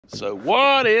So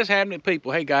what is happening,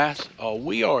 people? Hey guys,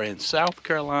 we are in South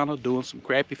Carolina doing some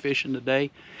crappie fishing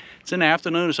today. It's in the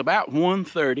afternoon. It's about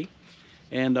 1:30,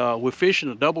 and we're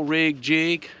fishing a double rig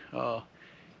jig. You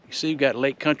see, we've got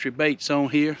Lake Country baits on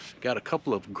here. Got a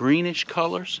couple of greenish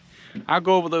colors. I'll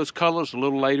go over those colors a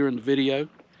little later in the video.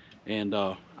 And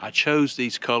I chose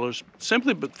these colors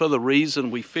simply for the reason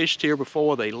we fished here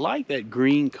before. They like that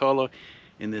green color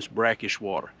in this brackish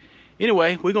water.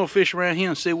 Anyway, we're gonna fish around here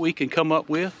and see what we can come up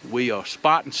with. We are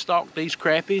spot and stalk these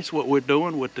crappies, what we're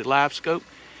doing with the live scope.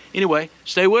 Anyway,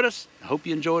 stay with us. I hope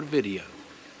you enjoy the video.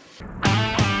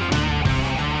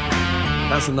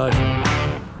 That's a nice one.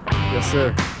 Yes,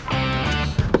 sir.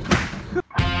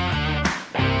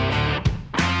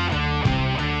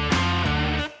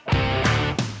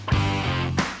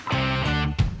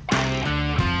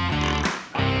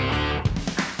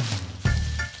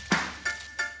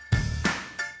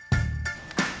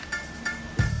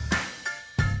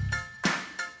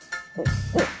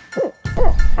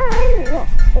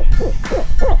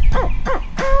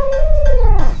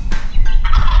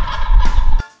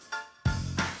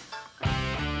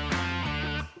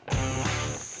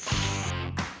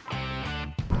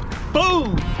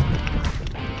 Boom!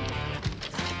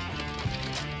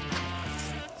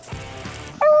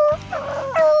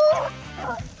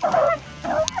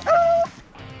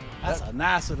 That's a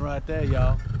nice one right there,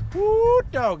 y'all. Woo,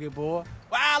 doggy boy.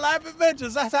 Wildlife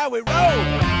Adventures, that's how we roll.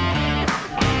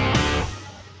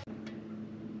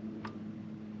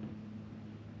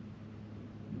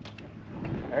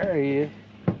 There he is.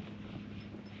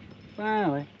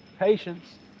 Finally, patience.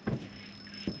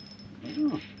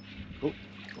 Ooh.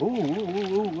 Ooh, ooh,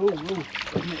 ooh, ooh, ooh.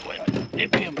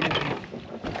 Dip him, dip him.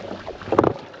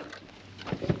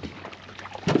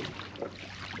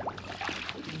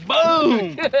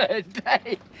 Boom! Good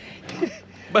day.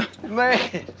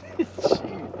 Man,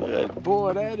 Good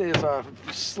boy, that is a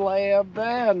slab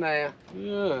there now.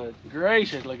 Good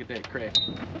gracious, look at that crap.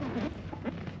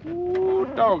 Ooh,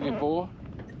 doggy boy.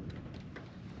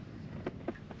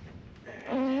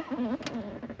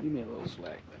 Give me a little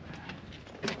slack.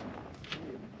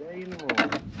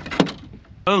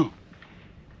 Boom.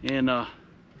 And let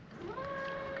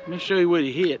me show you what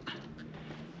he hit.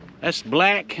 That's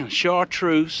black and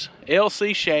chartreuse,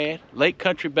 LC shad, Lake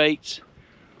Country baits.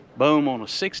 Boom, on a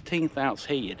 16th ounce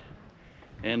head.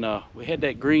 And we had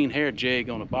that green hair jig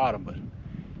on the bottom, but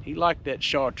he liked that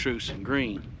chartreuse and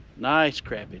green. Nice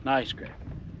crappie, nice crappie.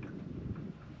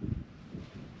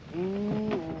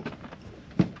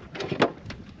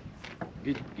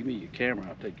 Give me your camera,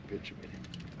 I'll take a picture with it.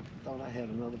 Thought I had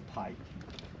another pipe.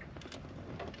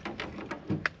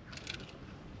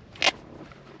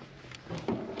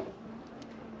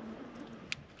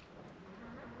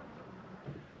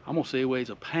 I'm gonna say he weighs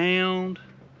 1 pound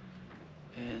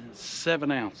and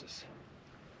 7 ounces.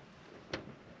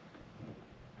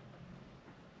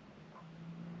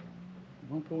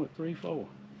 .34.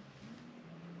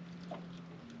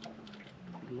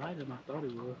 Lighter than I thought he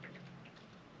was.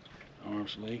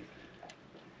 Arm's length.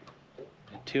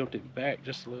 And tilt it back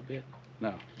just a little bit.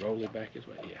 No, roll it back this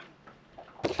way. Yeah.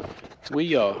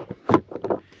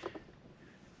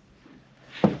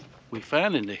 We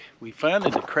finding the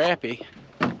crappie.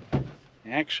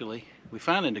 Actually,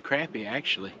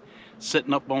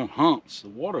 sitting up on humps. The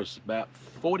water's about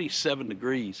 47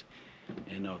 degrees,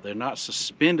 and they're not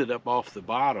suspended up off the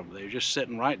bottom. They're just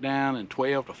sitting right down in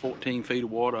 12 to 14 feet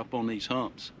of water up on these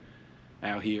humps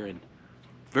out here, and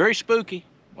very spooky.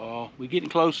 We're getting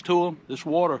close to them. This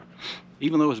water,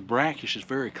 even though it's brackish, is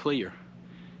very clear,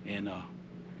 and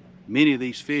many of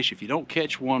these fish, if you don't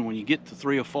catch one when you get to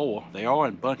 3 or 4, they are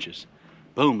in bunches.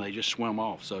 Boom, they just swim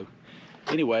off. So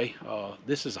anyway,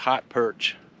 this is a hot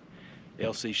perch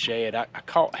LC shad. I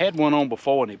had one on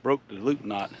before and it broke the loop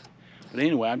knot. But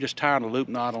anyway, I'm just tying a loop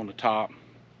knot on the top.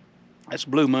 That's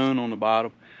Blue Moon on the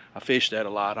bottom. I fish that a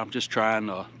lot. I'm just trying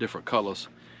different colors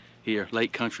here,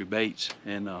 Lake Country baits.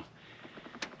 And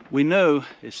we know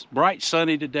it's bright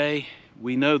sunny today.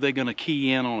 We know they're gonna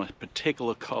key in on a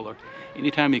particular color.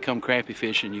 Anytime you come crappie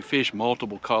fishing, you fish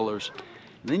multiple colors.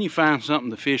 And then you find something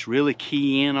the fish really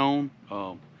key in on.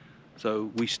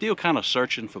 So we still kind of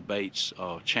searching for baits,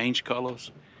 change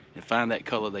colors, and find that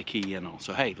color they key in on.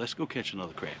 So hey, let's go catch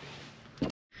another crappie. I'm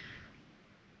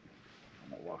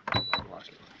gonna walk it.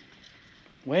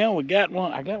 Well, we got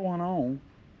one. I got one on.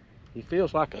 He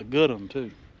feels like a good one too.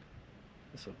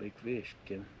 It's a big fish,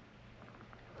 Ken.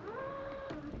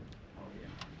 Oh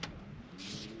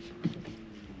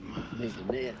yeah. Need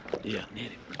the net. Yeah,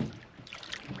 net it.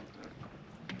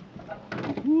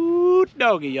 Woo,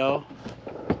 doggy, y'all.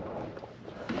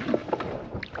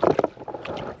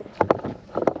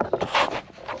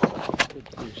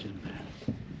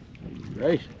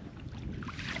 gracious.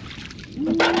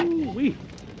 Ooh-wee.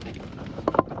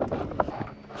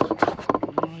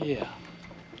 Oh, yeah.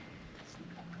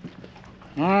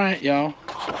 All right, y'all.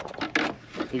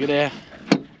 Look at that.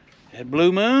 That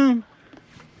blue moon.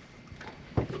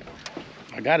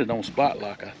 I got it on spot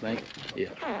lock, I think. Yeah.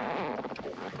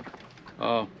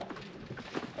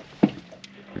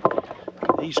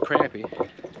 These crappie.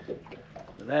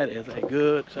 That is a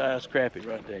good sized crappie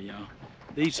right there, y'all.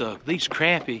 These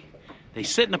crappie, they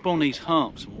sitting up on these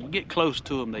humps. When we get close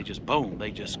to them, they just boom.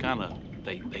 They just kind of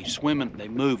they swimming, they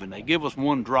moving. They give us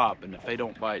one drop, and if they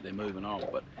don't bite, they're moving on.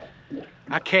 But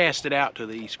I cast it out to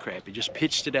these crappie, just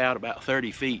pitched it out about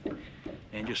 30 feet,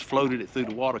 and just floated it through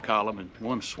the water column, and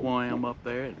one swam up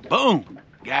there, and boom,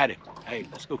 got him. Hey,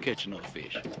 let's go catch another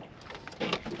fish.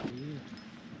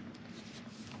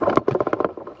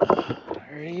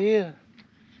 There he is.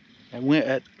 And went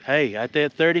at, hey, out there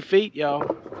at 30 feet, y'all.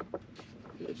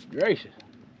 Good gracious.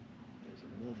 There's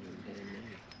another one down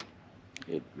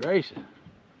there. Good gracious.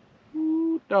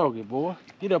 Ooh, doggy boy.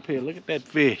 Get up here, look at that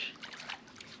fish.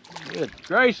 Good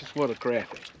gracious, what a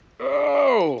crappie.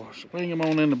 Oh, swing him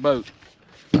on in the boat.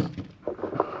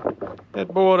 That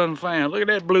boy done found, look at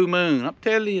that blue moon. I'm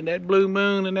telling you, that blue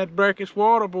moon and that brackish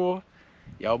water, boy.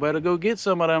 Y'all better go get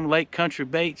some of them lake country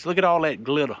baits. Look at all that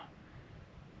glitter.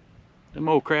 Them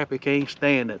old crappie can't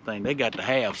stand that thing. They got to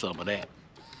have some of that.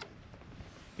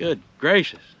 Good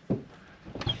gracious. I don't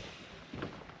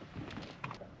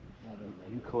know.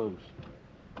 You close.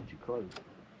 Get you close.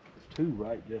 It's two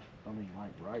right just, I mean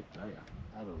like right there.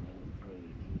 I don't know.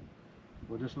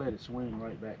 We'll just let it swing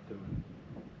right back to it.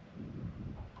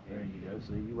 There you go.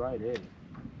 See, you right at it.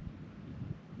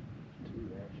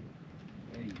 Two actually.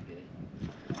 There you go.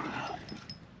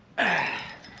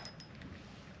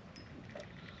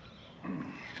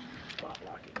 Spot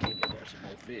lock it. Maybe there's some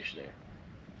more fish there.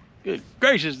 Good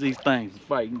gracious, these things are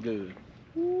fighting good.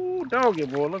 Ooh, doggy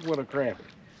boy, look what a crappie.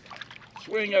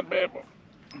 Swing that bad boy.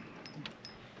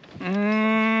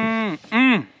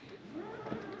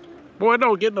 Boy, it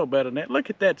don't get no better than that. Look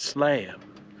at that slab.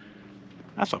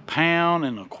 That's 1.25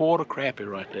 pounds crappie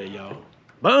right there, y'all.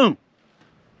 Boom!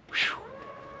 Whew.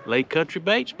 Lake country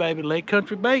baits, baby. Lake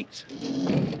country baits.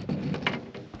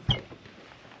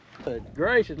 Good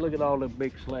gracious, look at all them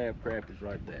big slab crappies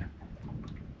right there.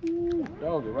 Ooh,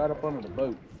 doggy, right up under the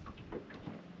boat.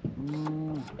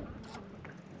 Ooh.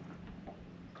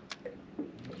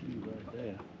 That's you right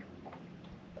there.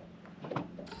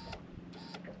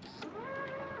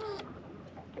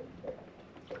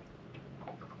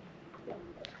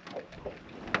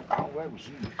 Oh, that was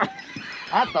you.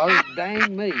 I thought it was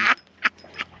dang me.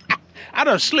 I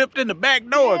done slipped in the back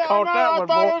door and caught that one, I thought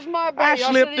boy. it was my bait. I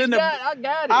slipped in the. I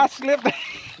got it. I slipped.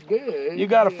 Good. You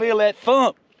gotta feel that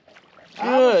thump.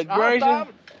 Good gracious.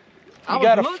 I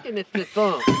was looking at the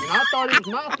thumb, and I thought it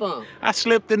was my thumb. I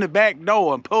slipped in the back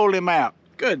door and pulled him out.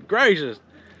 Good gracious.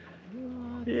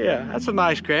 Yeah, that's a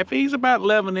nice crappie. He's about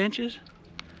 11 inches.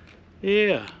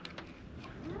 Yeah.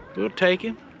 We'll take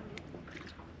him.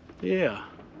 Yeah.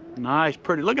 Nice,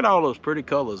 pretty. Look at all those pretty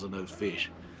colors in those fish.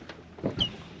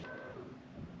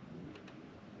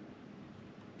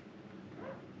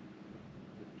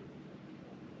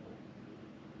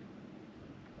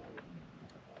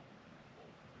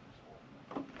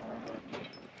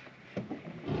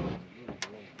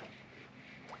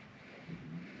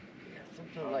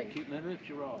 Like, Lift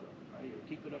your rod up. Right here.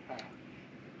 Keep it up high.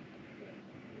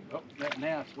 Oh,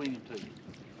 now it's swinging to you.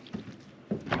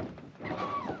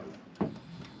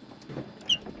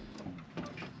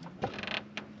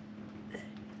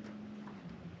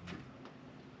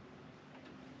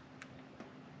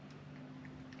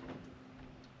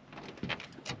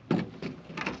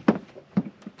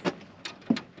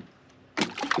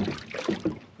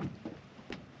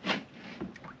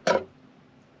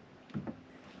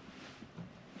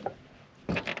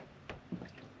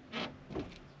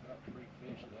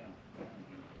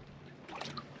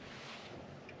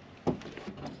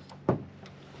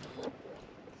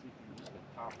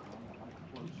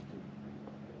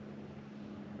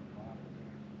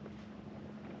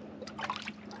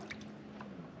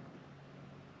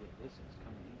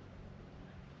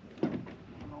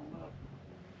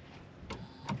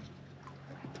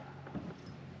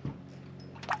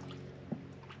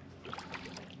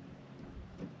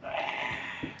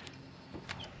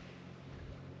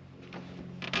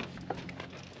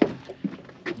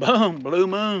 Boom, blue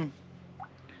moon.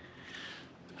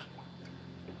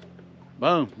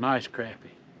 Boom, nice crappie.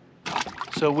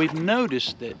 So we've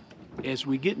noticed that as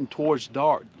we getting towards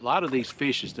dark, a lot of these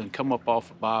fishes done come up off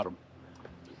the bottom.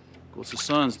 Of course, the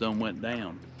sun's done went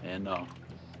down, and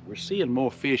we're seeing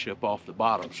more fish up off the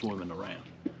bottom swimming around,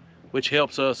 which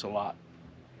helps us a lot.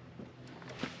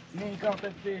 You ain't caught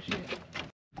that fish yet?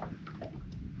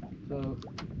 So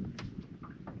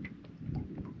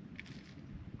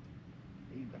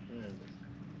He's behind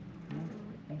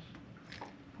us.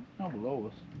 down below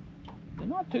us. They're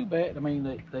not too bad. I mean,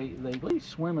 they at least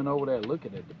swimming over there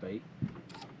looking at the bait.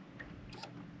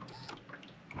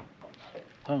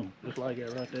 Boom, just like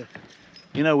that right there.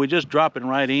 You know, we're just dropping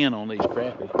right in on these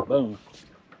crappie. Boom.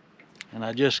 And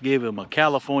I just gave him a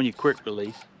California quick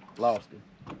release. Lost him.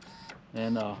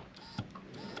 And,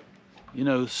 you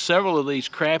know, several of these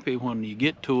crappie, when you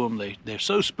get to them, they're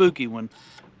so spooky. When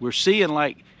we're seeing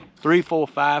like 3, 4,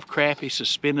 5 crappie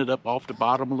suspended up off the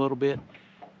bottom a little bit,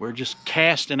 we're just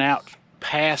casting out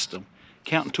past them,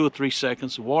 counting 2 or 3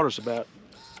 seconds. The water's about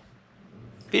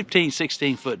 15,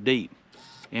 16 foot deep.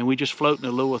 And we just floating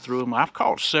the lure through them. I've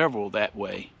caught several that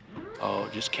way.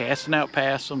 Just casting out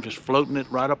past them, just floating it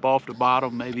right up off the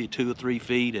bottom, maybe 2 or 3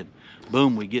 feet, and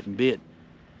boom, we getting bit.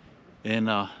 And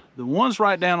the ones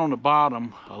right down on the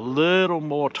bottom, a little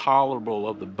more tolerable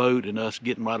of the boat and us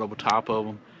getting right over top of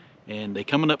them. And they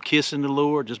coming up kissing the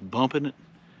lure, just bumping it.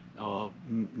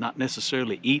 Not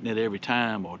necessarily eating it every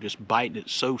time or just biting it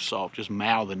so soft, just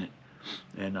mouthing it.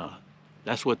 And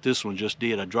that's what this one just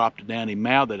did. I dropped it down, he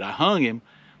mouthed it, I hung him,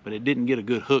 but it didn't get a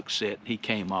good hook set. He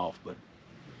came off. But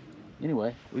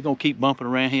anyway, we're gonna keep bumping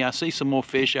around here. I see some more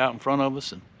fish out in front of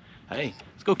us, and hey,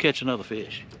 let's go catch another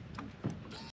fish.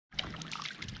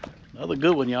 Another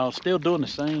good one, y'all. Still doing the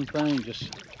same thing. Just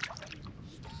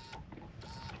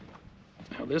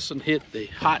now, this one hit the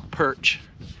hot perch.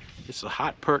 It's a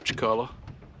hot perch color.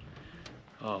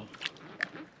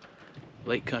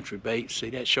 Lake country bait.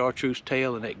 See that chartreuse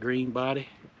tail and that green body?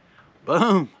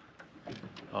 Boom!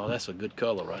 Oh, that's a good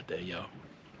color right there, y'all.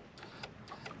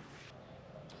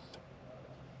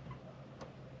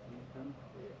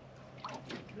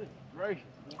 Good gracious.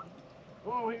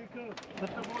 Oh, here he comes.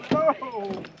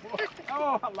 Oh,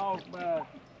 oh, I lost mine.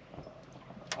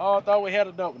 Oh, I thought we had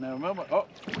a double now. Remember? Oh,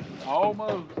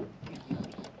 almost.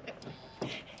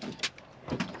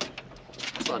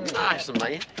 That's a nice one,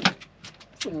 man.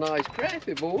 That's a nice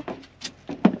crappie, boy.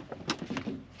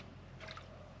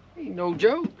 Ain't no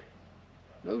joke.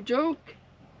 No joke.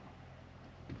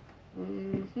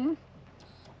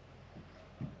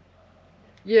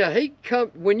 Yeah, he come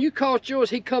when you caught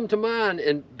yours. He come to mine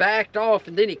and backed off,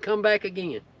 and then he come back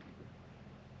again.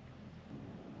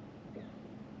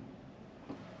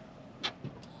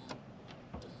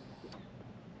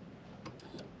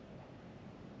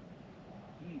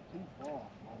 He ain't too far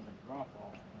on the drop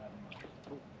off.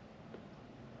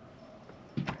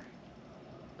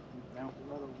 Bounce it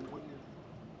right over the wheel.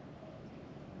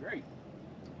 Great.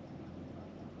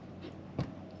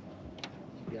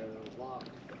 You got it on lock.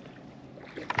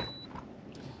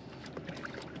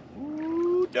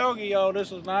 Ooh, doggy, y'all,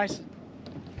 this is nice.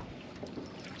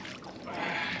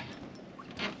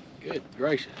 Good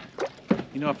gracious.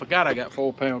 You know, I forgot I got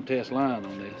 4-pound test line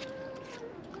on this.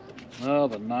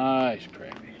 Another nice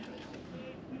crappie.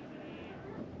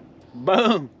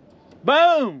 Boom!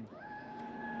 Boom!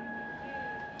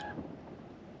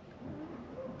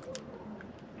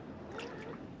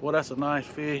 Well, that's a nice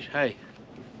fish. Hey,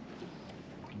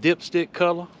 dipstick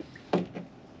color.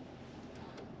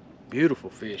 Beautiful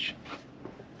fish.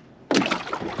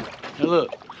 Now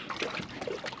look,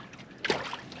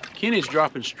 Kenny's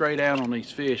dropping straight out on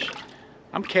these fish.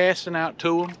 I'm casting out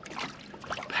to them,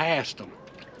 past them,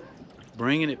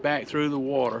 bringing it back through the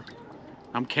water.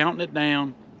 I'm counting it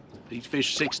down. These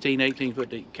fish 16, 18 foot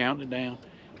deep, counting it down.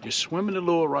 Just swimming the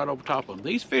lure right over top of them.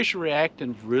 These fish are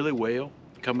reacting really well.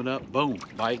 Coming up, boom,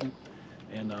 biting.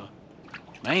 And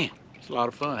man, it's a lot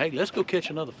of fun. Hey, let's go catch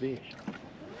another fish.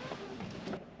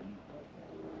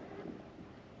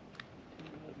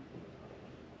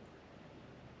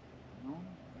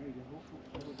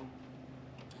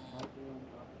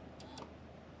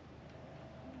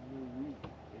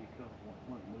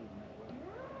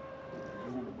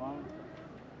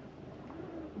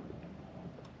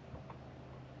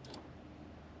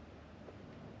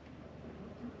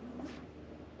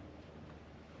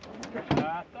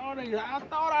 I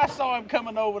thought I saw him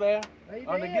coming over there.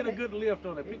 To get a good lift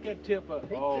on it. Pick that tip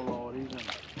up. Oh Lord, he's in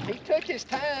there. He took his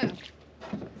time.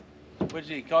 What's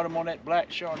he? Caught him on that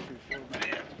black chartreuse.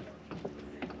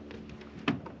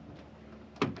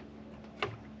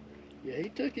 Yeah, he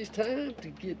took his time to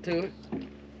get to it.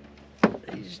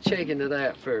 He's checking it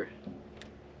out first.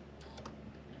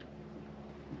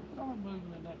 I'm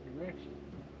moving in that direction.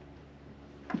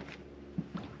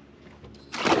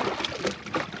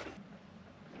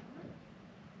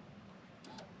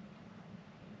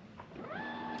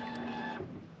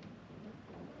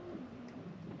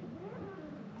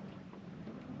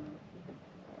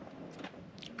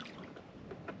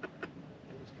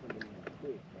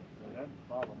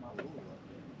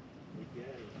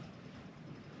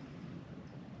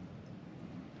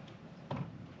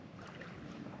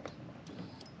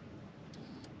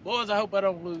 Boys, I hope I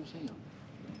don't lose him.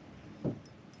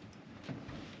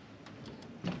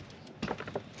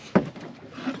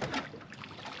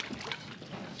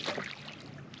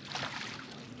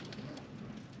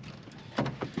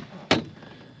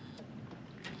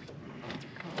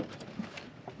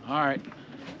 All right,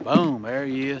 boom, there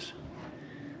he is.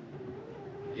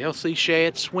 LC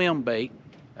shad swim bait.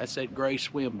 That's that gray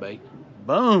swim bait.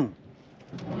 Boom.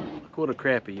 Look what a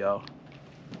crappie, y'all.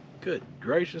 Good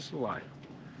gracious alive.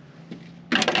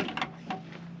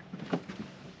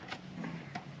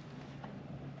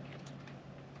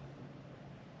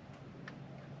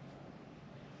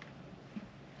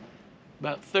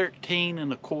 About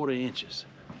 13¼ inches.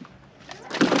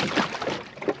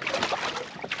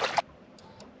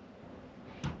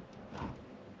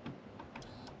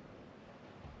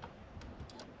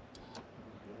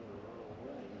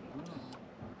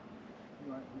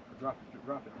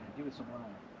 Drop it, give it some line.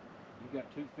 You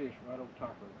got 2 fish right over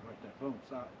top of it, right there. Boom,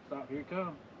 stop, here it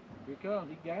comes. Here it comes,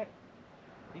 he got it.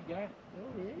 He got it. Oh,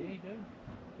 yeah. Yeah, he do.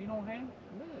 He don't have it?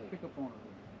 No. Pick up on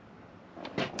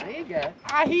it. I ain't got it.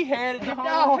 He had it the No,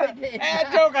 whole he time. didn't.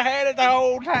 That joker had it the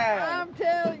whole time. I'm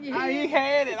telling you. He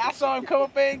had it. I saw him come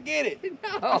up there and get it.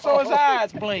 No. I saw his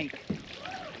eyes blink.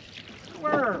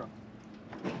 Squirrel.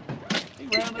 He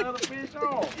ran the other fish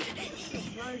off.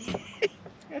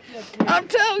 I'm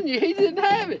telling you, he didn't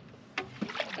have it.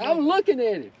 I'm looking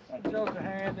at him. That joker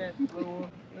had that lure.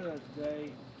 Good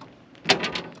day.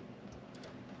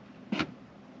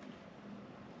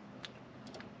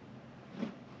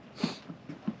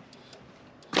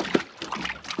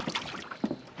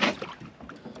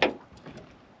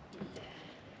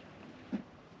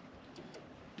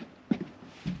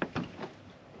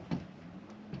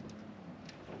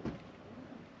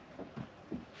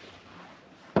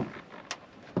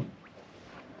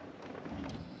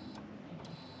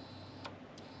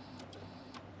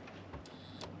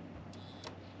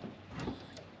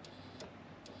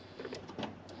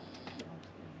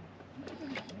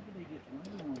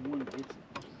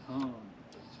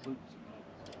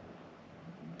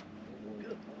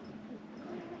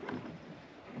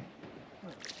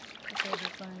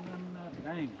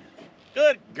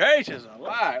 Good gracious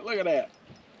alive, look at that.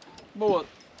 Boy.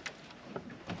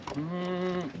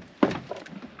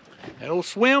 That old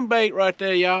swim bait right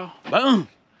there, y'all. Boom.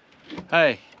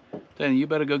 Hey, then you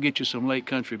better go get you some lake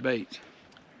country baits.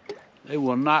 They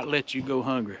will not let you go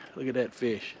hungry. Look at that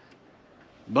fish.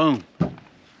 Boom.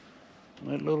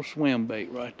 That little swim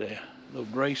bait right there.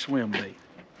 Little gray swim bait.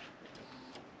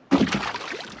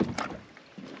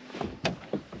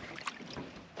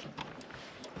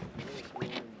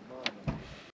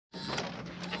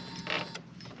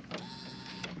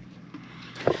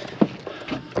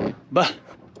 But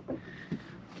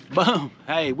boom.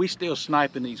 Hey, we still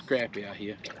sniping these crappie out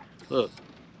here. Look.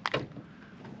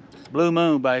 Blue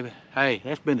moon, baby. Hey,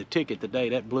 that's been the ticket today,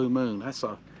 that blue moon. That's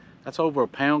over a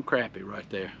pound crappie right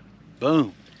there.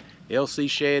 Boom. LC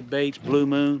shad baits, blue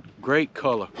moon. Great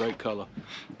color, great color.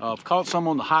 I've caught some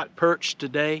on the hot perch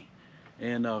today,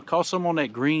 and caught some on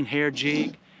that green hair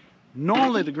jig.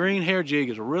 Normally the green hair jig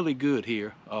is really good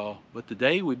here, but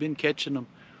today we've been catching them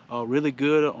really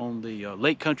good on the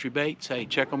lake country baits. Hey,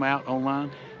 check them out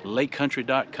online,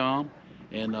 lakecountry.com,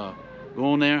 and go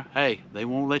on there. Hey, they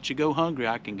won't let you go hungry,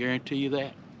 I can guarantee you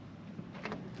that.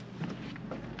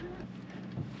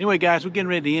 Anyway, guys, we're getting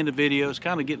ready to end the video. It's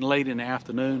kind of getting late in the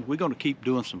afternoon. We're going to keep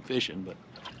doing some fishing, but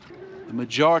the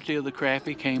majority of the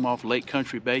crappie came off lake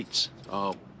country baits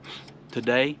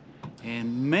today,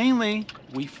 and mainly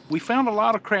we found a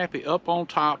lot of crappie up on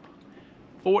top,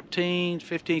 14,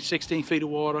 15, 16 feet of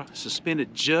water,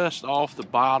 suspended just off the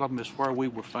bottom is where we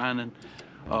were finding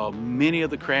many of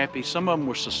the crappie. Some of them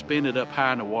were suspended up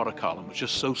high in the water column. It was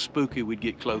just so spooky we'd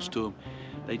get close to them.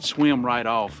 They'd swim right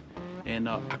off. And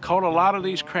I caught a lot of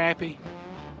these crappie.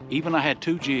 Even I had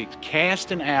 2 jigs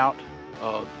casting out,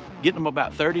 getting them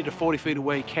about 30 to 40 feet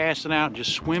away, casting out,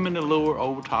 just swimming the lure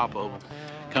over top of them,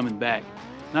 coming back.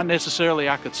 Not necessarily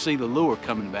I could see the lure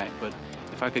coming back, but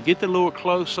if I could get the lure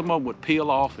close, some of them would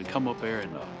peel off and come up there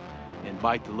and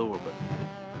bite the lure.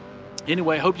 But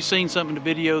anyway, hope you've seen something in the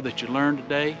video that you learned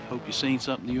today. Hope you've seen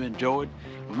something you enjoyed.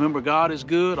 Remember, God is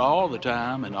good all the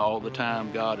time, and all the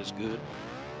time God is good.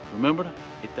 Remember to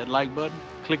hit that like button,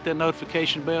 click that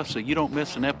notification bell so you don't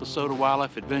miss an episode of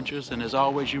Wildlife Adventures. And as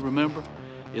always, you remember,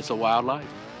 it's a wild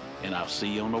life, and I'll see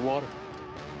you on the water.